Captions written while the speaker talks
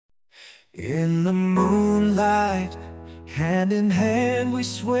In the moonlight, hand in hand we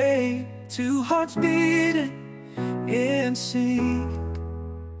sway, two hearts beating in sync.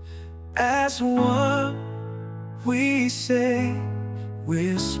 As one we say,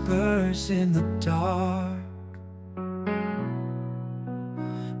 whispers in the dark,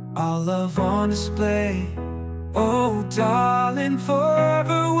 our love on display. Oh darling,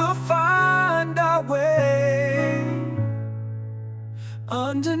 forever we'll find our way.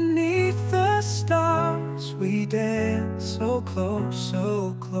 Underneath the stars we dance, so close,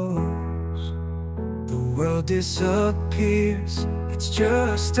 so close. The world disappears, it's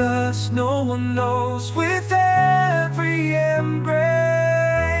just us, no one knows. With every embrace,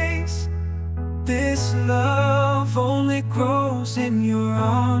 this love only grows in your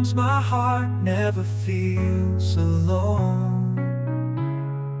arms. My heart never feels alone.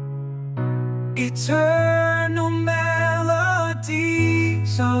 Eternal melodies,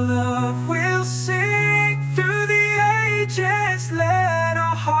 our love will sing through the ages. Let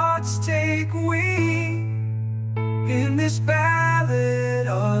our hearts take wing in this ballad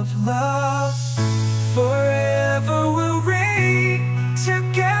of love. Forever we'll reign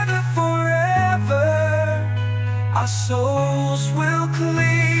together, forever our souls will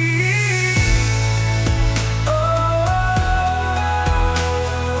cling.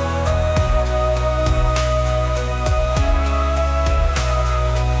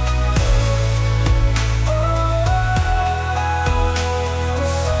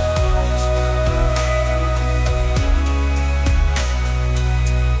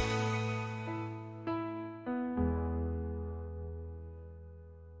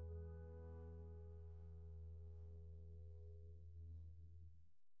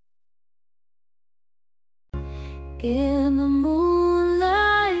 In the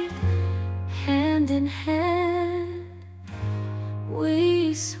moonlight, hand in hand,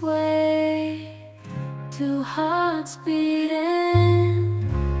 we sway, two hearts beating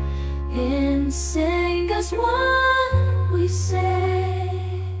in sync. As one we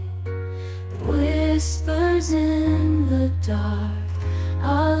say, whispers in the dark,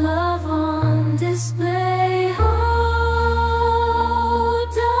 our love on display.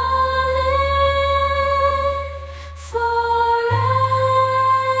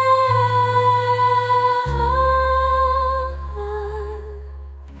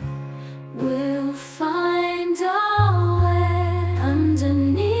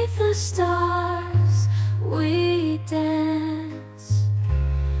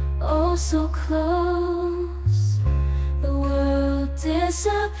 So close, the world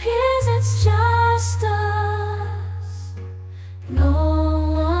disappears, it's just us,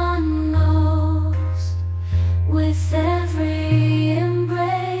 no one knows. With every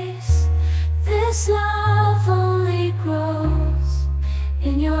embrace, this love only grows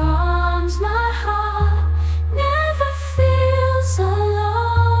in your arms. My heart never feels alone.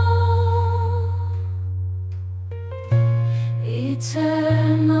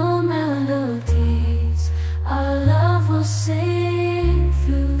 Eternal melodies, our love will sing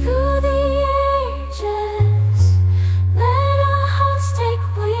through the ages. Let our hearts take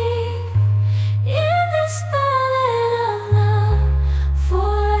wing in this ballad of love.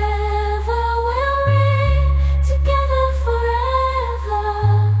 Forever we'll reign together, forever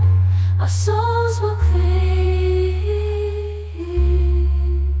our souls will cling.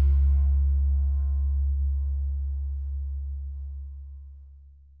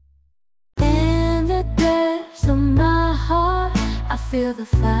 I feel the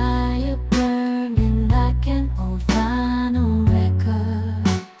fire burning like an old vinyl record.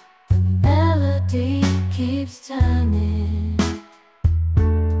 The melody keeps turning.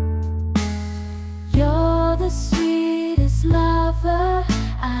 You're the sweetest lover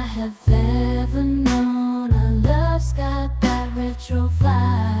I have ever known. Our love's got that retro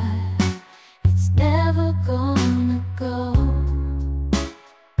vibe, it's never gonna go.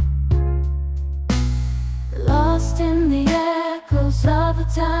 Lost in the echoes of a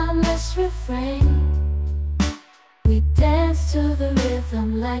timeless refrain, we dance to the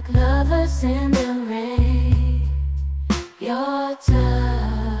rhythm like lovers in the rain. Your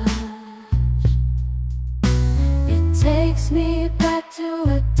touch, it takes me back to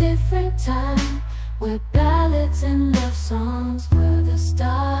a different time, where ballads and love songs were the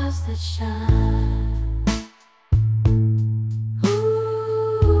stars that shine.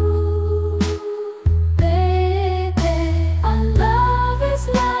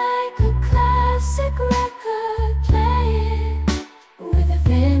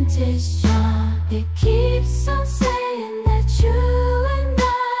 It keeps on saying that you and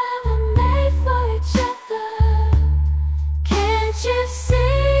I were made for each other. Can't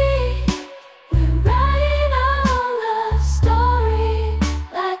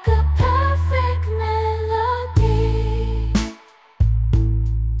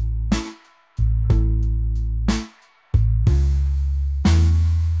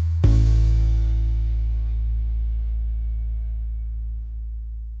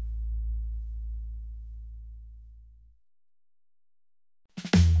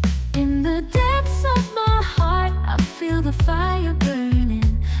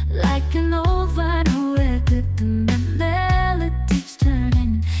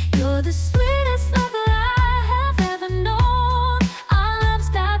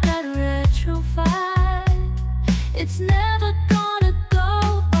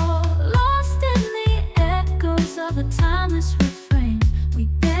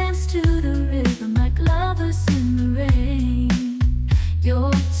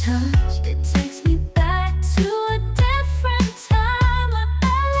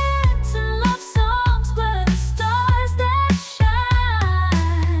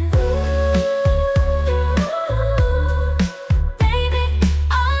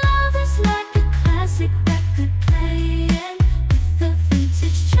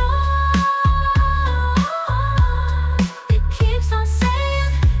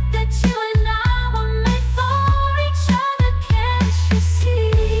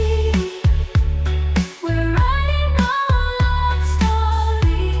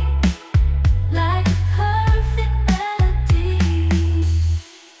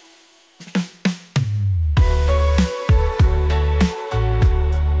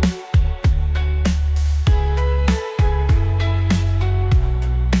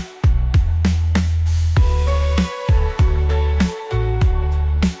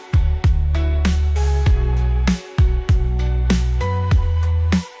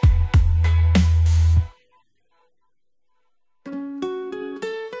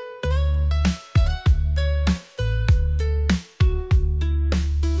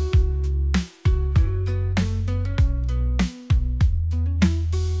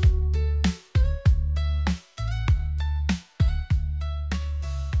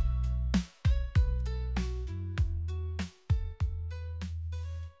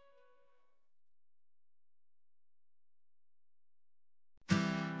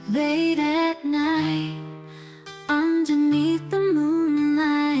Late at night, underneath the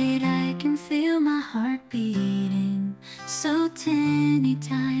moonlight, I can feel my heart beating so teeny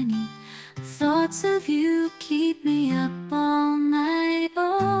tiny. Thoughts of you keep me up all night.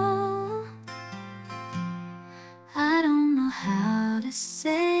 Oh, I don't know how to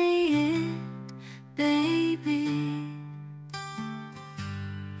say it, baby.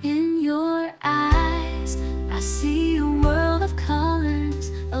 In your eyes, I see a world of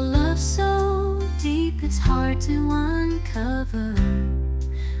colors, a love so deep it's hard to uncover.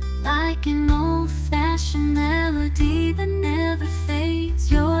 Like an old-fashioned melody that never fades,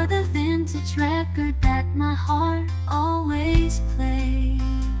 you're the vintage record that my heart always plays.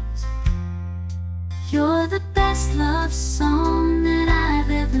 You're the best love song that I've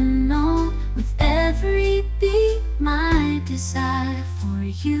ever known. With every beat, my desire for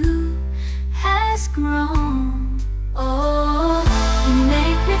you has grown. Oh, you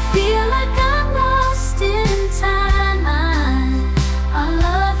make me feel like I'm lost in time. Our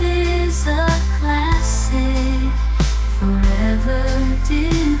love is a classic, forever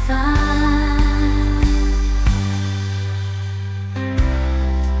divine.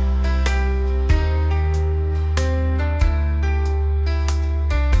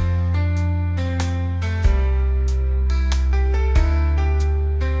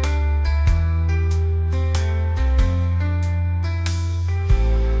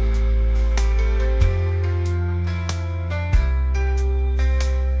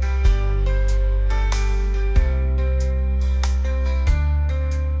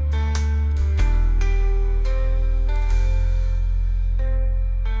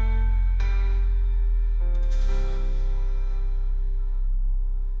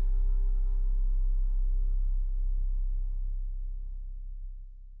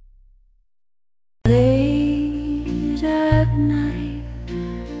 Late at night,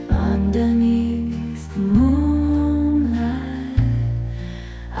 underneath the moonlight,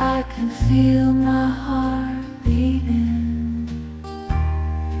 I can feel my heart beating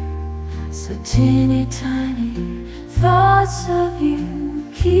so teeny tiny. Thoughts of you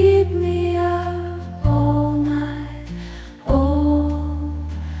keep me up all night. Oh,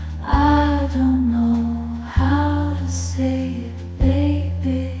 I don't know how to say it,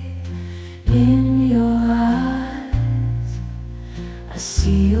 baby. In your eyes, I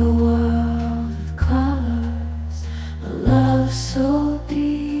see a world of colors, a love so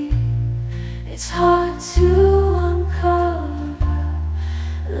deep it's hard to uncover.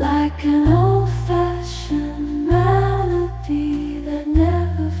 Like an old-fashioned melody that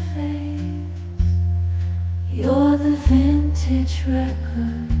never fades, you're the vintage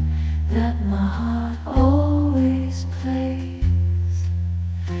record that my heart always plays.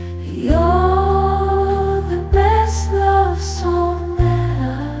 You're the best love song that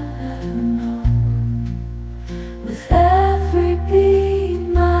I've ever known. With every beat,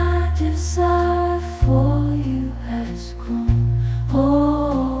 my desire for you has grown.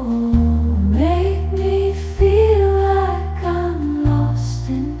 Oh, make me feel like I'm lost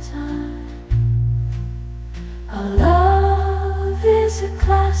in time. Our love is a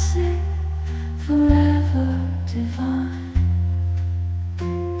classic, forever divine.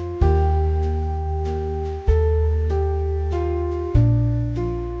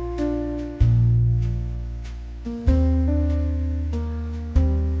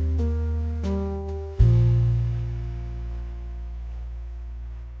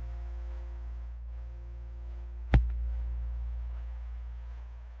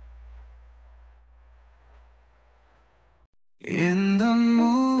 In the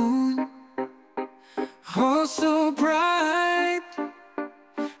moon, oh so bright,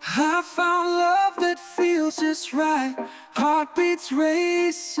 I found love that feels just right. Heartbeats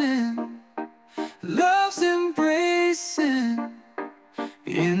racing, love's embracing.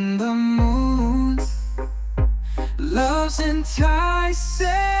 In the moon, love's enticing.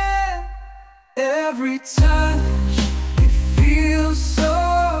 Every touch, it feels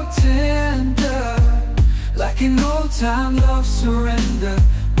so tender. Like an old-time love surrender,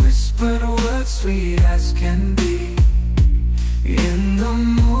 whispered words sweet as can be. In the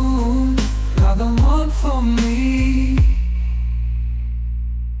moon, you're the one for me.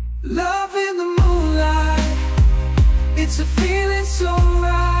 Love in the moonlight, it's a feeling so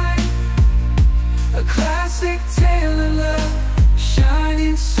right. A classic tale of love,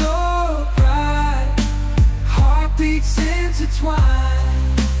 shining so bright. Heartbeats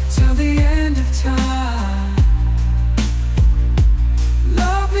intertwine till the end of time.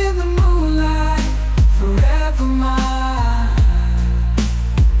 Love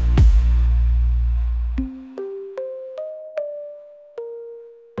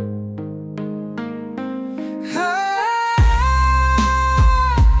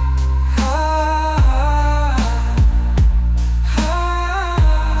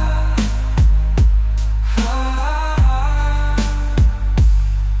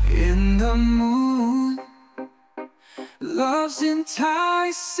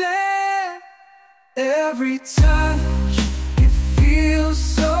said, every touch, it feels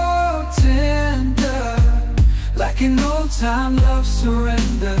so tender, like an old-time love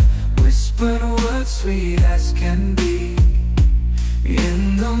surrender, whispered words sweet as can be.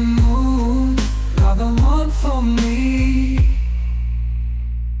 In the moon, you're the one for me.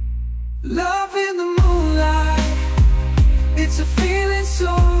 Love in the moonlight, it's a feeling so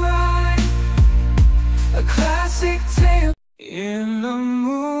right, a classic tale. In the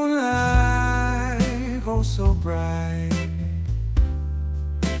moonlight, oh so bright,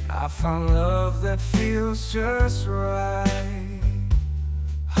 I found love that feels just right.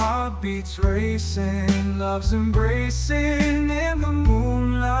 Heartbeats racing, love's embracing in the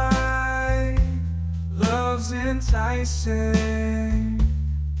moonlight. Love's enticing.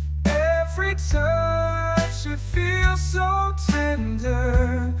 Every touch, it feels so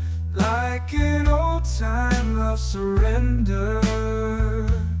tender, like an old-time love surrender.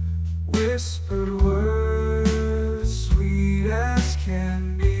 Whispered words, sweet as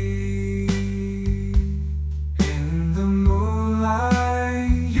can be. In the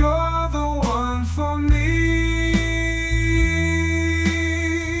moonlight, you're the one for me.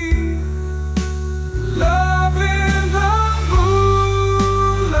 Love in the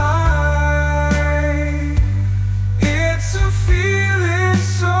moonlight, it's a feeling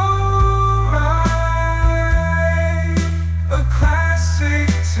so right, a classic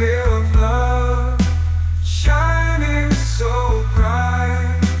tale of love, shining so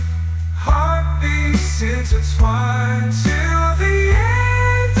bright. Heartbeats intertwined till the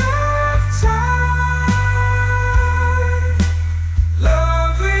end of time.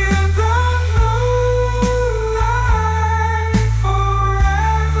 Love in the moonlight,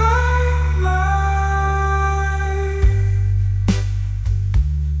 forever mine.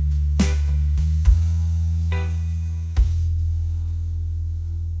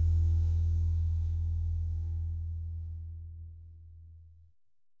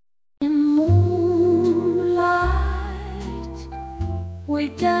 In moonlight, we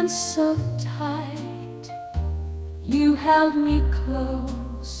danced so tight. You held me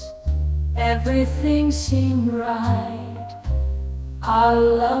close, everything seemed right. Our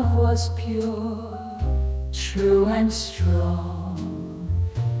love was pure, true and strong,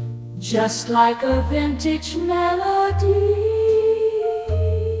 just like a vintage melody,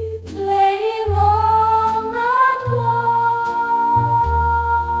 playing all night long.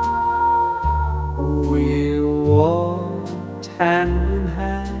 We walked hand in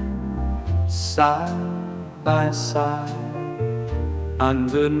hand, side by side,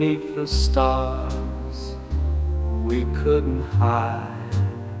 underneath the stars. We couldn't hide,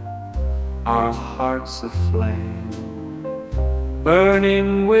 our hearts aflame,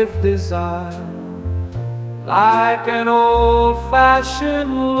 burning with desire, like an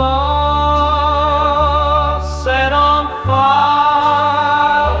old-fashioned love set on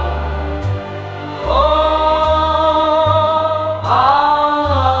fire. Oh, our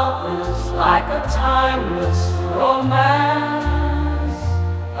love is like a timeless romance,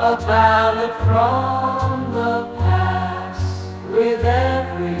 a ballad from the past, with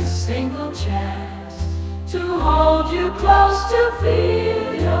every single chance to hold you close, to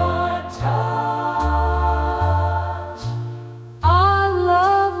feel your touch. Our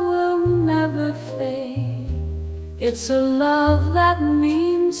love will never fade, it's a love that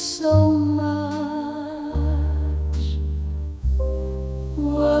means so much.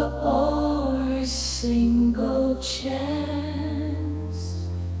 We're our single chance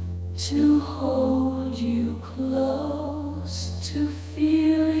to hold you close, to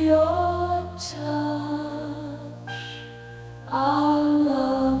feel your touch. Our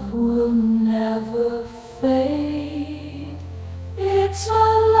love will never fade, it's a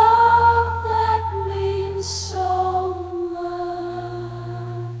love that means so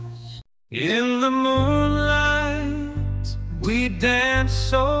much. In the moonlight, we danced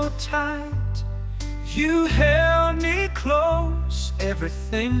so tight. You held me close,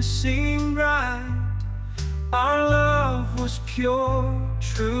 everything seemed right. Our love was pure,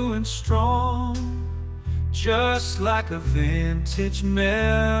 true and strong, just like a vintage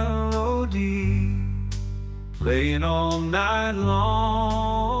melody, playing all night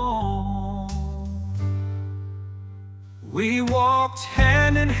long. We walked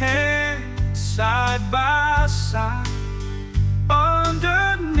hand in hand, side by side,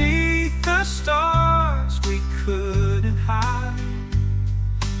 underneath the stars. We couldn't hide,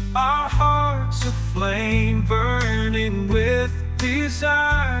 our hearts aflame, burning with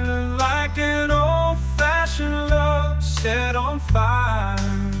desire, like an old-fashioned love set on fire.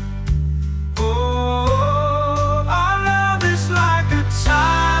 Oh, our love is like a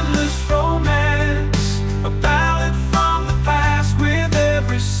time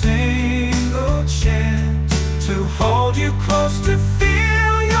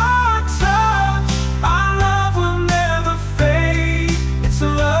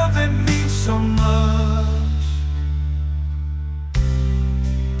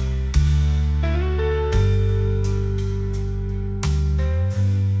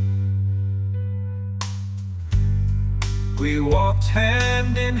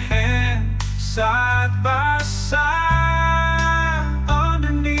hand in hand, side by side,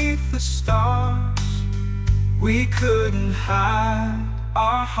 underneath the stars. We couldn't hide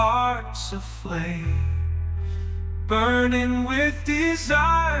our hearts aflame, burning with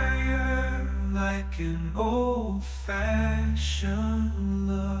desire, like an old-fashioned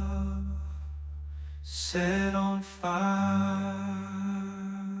love set on fire.